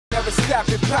never stop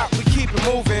it, pop, we keep it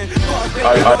moving.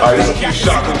 I used to keep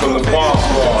Shocklee from the Bomb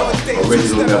Squad.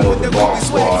 Original member of the Bomb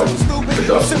Squad.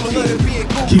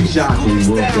 Keep Shocklee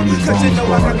from the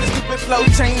Bomb Squad. Flow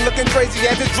chain looking crazy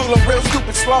as it's drooling real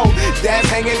stupid slow. That's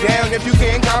hanging down if you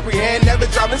can't comprehend. Never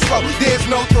dropping slow. There's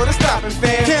no thought of stopping,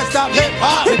 fam. Can't stop hip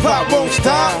hop. Hip hop won't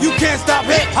stop. You can't stop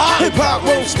hip hop. Hip hop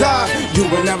won't stop. You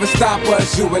will never stop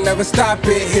us. You will never stop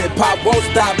it. Hip hop won't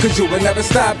stop, cause you will never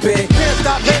stop it. Can't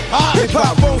stop hip hop. Hip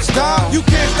hop won't stop. You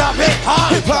can't stop hip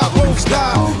hop. Hip hop won't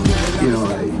stop. You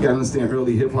know, you gotta understand,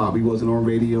 early hip hop, we wasn't on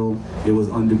radio. It was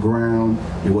underground.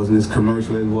 It wasn't as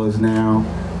commercial as it was now.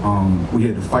 We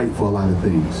had to fight for a lot of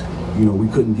things. You know, we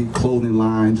couldn't get clothing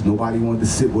lines. Nobody wanted to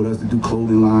sit with us to do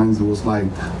clothing lines. It was like,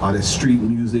 that's street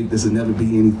music. This will never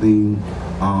be anything.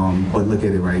 But look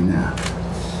at it right now.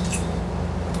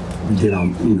 We did,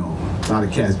 you know, a lot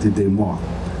of cats did their mark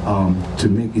to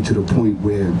make it to the point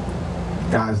where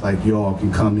guys like y'all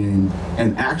can come in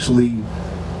and actually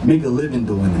make a living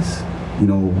doing this. You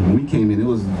know, when we came in, it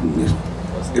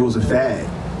was a fad.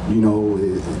 You know,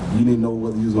 you didn't know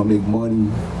whether you was gonna make money.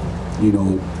 You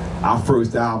know, our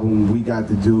first album we got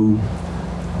to do,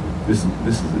 this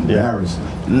is embarrassing.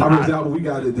 Yeah. Our first album we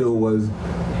got to do was,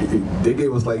 they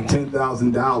gave us like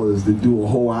 $10,000 to do a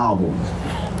whole album.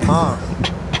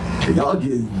 Y'all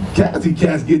get,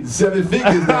 cats getting 7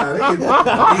 figures now. They get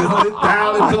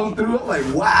 800,000 come through. I'm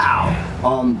like, wow.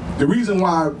 The reason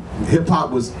why hip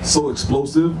hop was so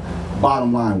explosive,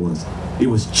 bottom line was, it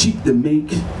was cheap to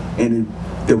make and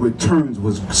the returns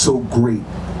was so great.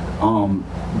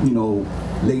 You know,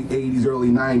 late 80s, early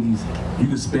 90s, you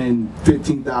could spend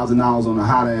 $15,000 on a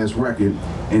hot ass record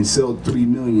and sell 3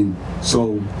 million.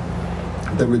 So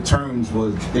the returns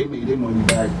was, they made their money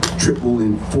back triple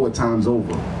and 4 times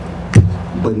over.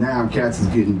 But now cats is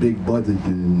getting big budgets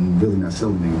and really not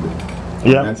selling anything.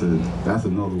 Yeah, that's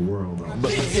another world.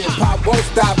 Hip hop won't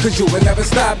stop, cause you will never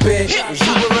stop it.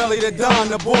 You were really the Don,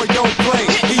 the boy don't play.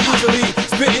 He usually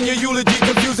spitting your eulogy,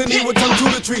 confusing me with tongue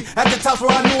tree. At the top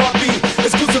where I knew I'd be.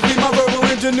 Exclusively my verbal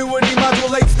ingenuity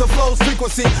modulates the flow's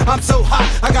frequency. I'm so hot,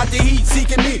 I got the heat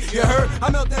seeking me. You heard? I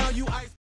melt down, you ice.